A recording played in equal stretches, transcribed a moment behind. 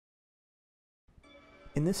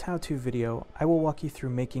In this how-to video, I will walk you through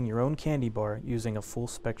making your own candy bar using a full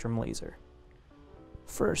spectrum laser.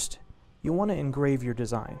 First, you'll want to engrave your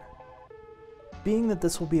design. Being that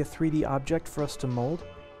this will be a 3D object for us to mold,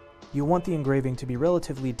 you'll want the engraving to be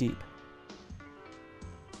relatively deep.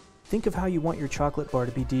 Think of how you want your chocolate bar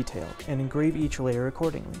to be detailed and engrave each layer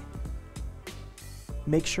accordingly.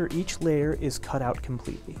 Make sure each layer is cut out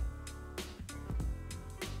completely.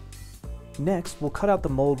 Next, we'll cut out the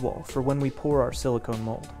mold wall for when we pour our silicone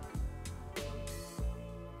mold.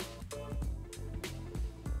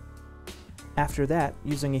 After that,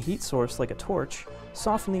 using a heat source like a torch,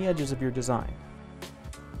 soften the edges of your design.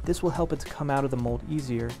 This will help it to come out of the mold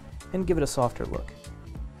easier and give it a softer look.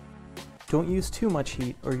 Don't use too much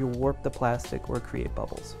heat or you'll warp the plastic or create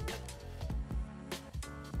bubbles.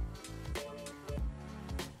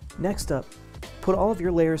 Next up, put all of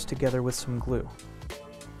your layers together with some glue.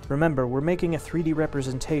 Remember, we're making a 3D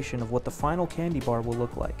representation of what the final candy bar will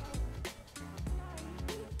look like.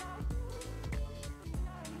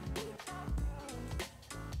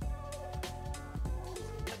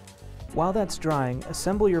 While that's drying,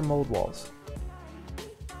 assemble your mold walls.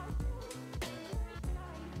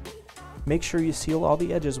 Make sure you seal all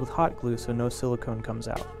the edges with hot glue so no silicone comes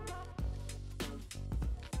out.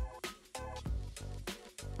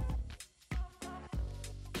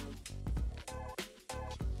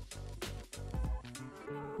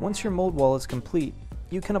 Once your mold wall is complete,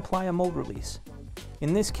 you can apply a mold release.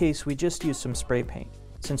 In this case, we just used some spray paint,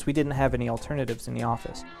 since we didn't have any alternatives in the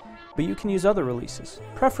office, but you can use other releases,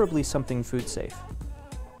 preferably something food safe.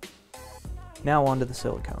 Now onto the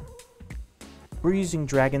silicone. We're using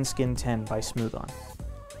Dragon Skin 10 by Smooth-On.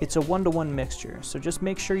 It's a 1-to-1 mixture, so just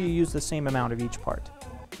make sure you use the same amount of each part.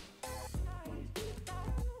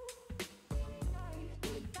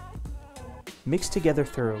 Mix together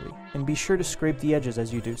thoroughly, and be sure to scrape the edges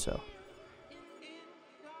as you do so.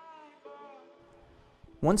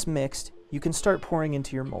 Once mixed, you can start pouring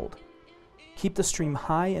into your mold. Keep the stream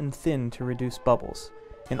high and thin to reduce bubbles,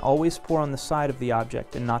 and always pour on the side of the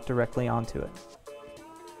object and not directly onto it.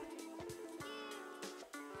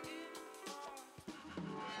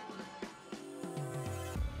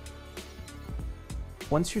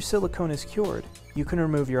 Once your silicone is cured, you can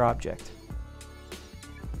remove your object.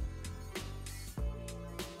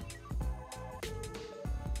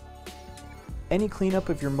 Any cleanup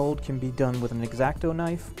of your mold can be done with an X-Acto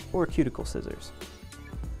knife or cuticle scissors.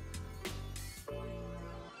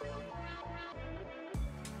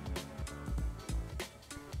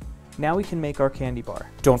 Now we can make our candy bar.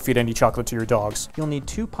 Don't feed any chocolate to your dogs. You'll need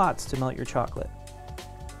 2 pots to melt your chocolate.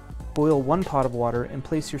 Boil 1 pot of water and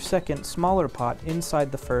place your second, smaller pot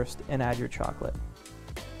inside the first and add your chocolate.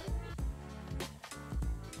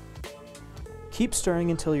 Keep stirring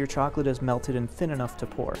until your chocolate is melted and thin enough to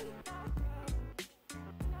pour.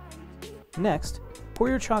 Next, pour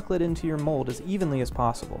your chocolate into your mold as evenly as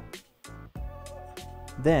possible.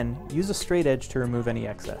 Then, use a straight edge to remove any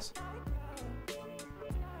excess.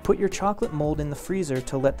 Put your chocolate mold in the freezer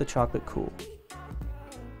to let the chocolate cool.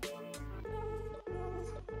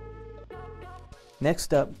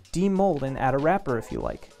 Next up, demold and add a wrapper if you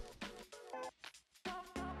like.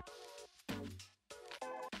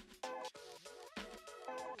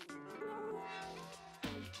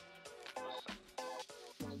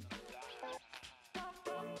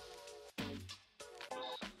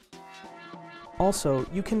 Also,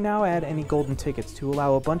 you can now add any golden tickets to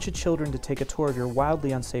allow a bunch of children to take a tour of your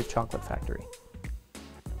wildly unsafe chocolate factory.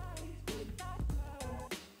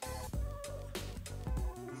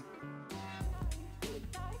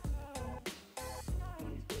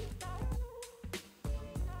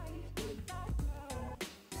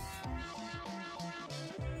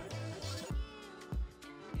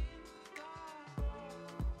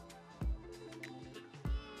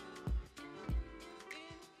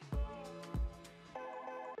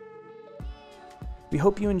 We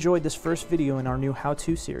hope you enjoyed this first video in our new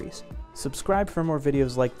how-to series. Subscribe for more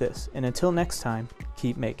videos like this, and until next time,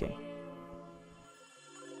 keep making.